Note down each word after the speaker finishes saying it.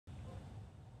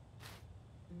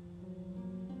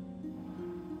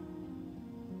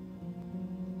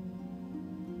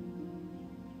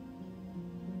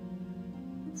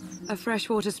A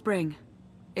freshwater spring.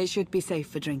 It should be safe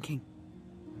for drinking.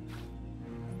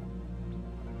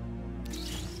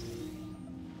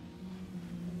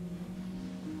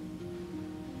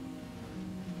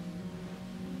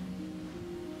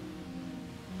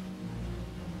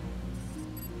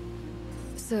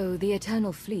 So the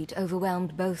Eternal Fleet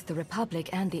overwhelmed both the Republic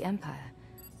and the Empire.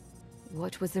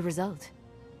 What was the result?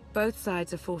 Both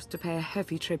sides are forced to pay a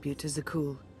heavy tribute to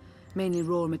Zakul, mainly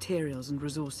raw materials and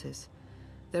resources.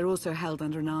 They're also held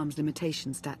under an arms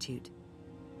limitation statute.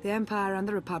 The Empire and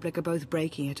the Republic are both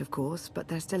breaking it, of course, but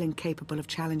they're still incapable of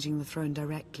challenging the throne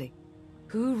directly.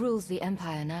 Who rules the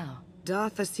Empire now?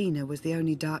 Darth Asina was the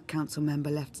only Dark Council member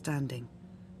left standing.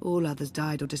 All others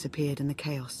died or disappeared in the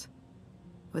chaos.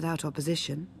 Without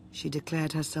opposition, she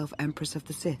declared herself Empress of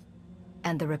the Sith.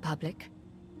 And the Republic?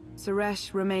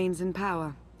 Suresh remains in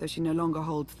power, though she no longer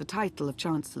holds the title of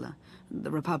Chancellor.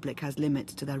 The Republic has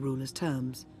limits to their ruler's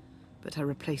terms, but her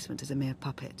replacement is a mere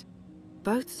puppet.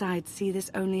 Both sides see this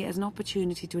only as an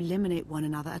opportunity to eliminate one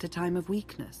another at a time of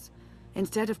weakness,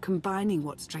 instead of combining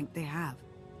what strength they have.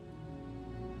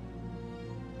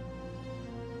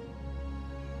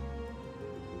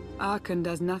 Archon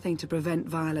does nothing to prevent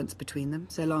violence between them,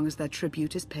 so long as their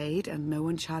tribute is paid and no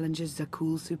one challenges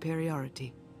Zakul's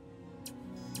superiority.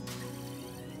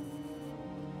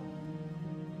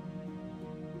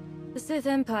 The Sith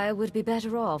Empire would be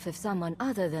better off if someone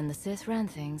other than the Sith ran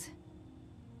things.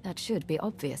 That should be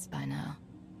obvious by now.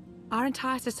 Our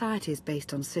entire society is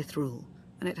based on Sith rule,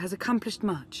 and it has accomplished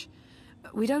much.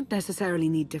 We don't necessarily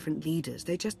need different leaders,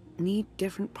 they just need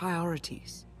different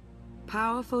priorities.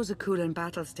 Powerful Zakulan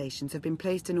battle stations have been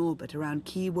placed in orbit around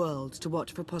key worlds to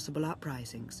watch for possible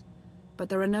uprisings, but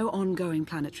there are no ongoing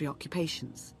planetary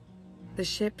occupations. The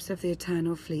ships of the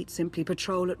Eternal Fleet simply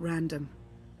patrol at random,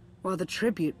 while the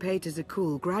tribute paid to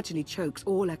Zakul gradually chokes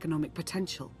all economic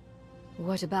potential.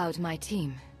 What about my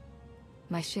team?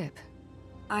 My ship?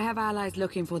 I have allies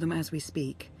looking for them as we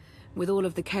speak. With all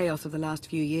of the chaos of the last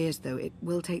few years, though, it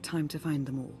will take time to find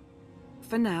them all.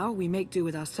 For now, we make do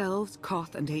with ourselves,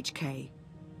 KOTH, and HK.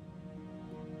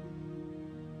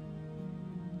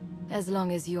 As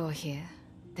long as you're here,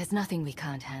 there's nothing we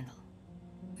can't handle.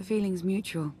 The feeling's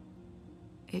mutual.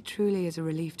 It truly is a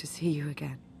relief to see you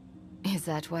again. Is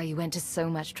that why you went to so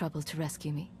much trouble to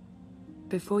rescue me?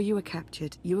 Before you were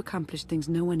captured, you accomplished things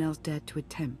no one else dared to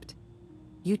attempt.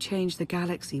 You changed the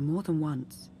galaxy more than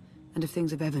once, and if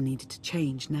things have ever needed to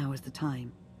change, now is the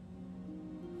time.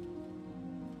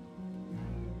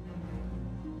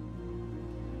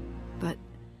 But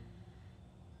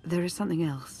there is something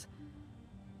else.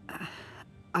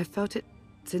 I've felt it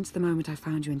since the moment I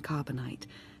found you in Carbonite.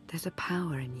 There's a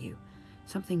power in you.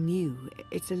 Something new.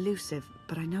 It's elusive,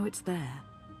 but I know it's there.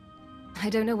 I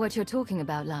don't know what you're talking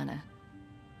about, Lana.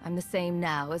 I'm the same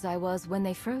now as I was when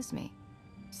they froze me.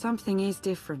 Something is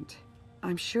different.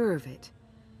 I'm sure of it.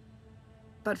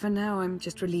 But for now, I'm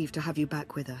just relieved to have you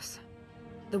back with us.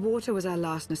 The water was our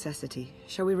last necessity.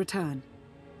 Shall we return?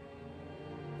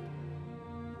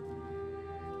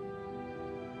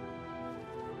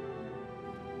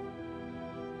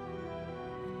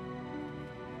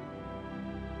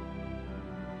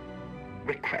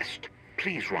 Request.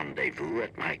 Please rendezvous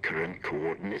at my current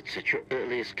coordinates at your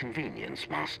earliest convenience,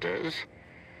 Masters.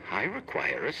 I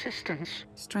require assistance.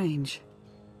 Strange.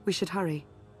 We should hurry.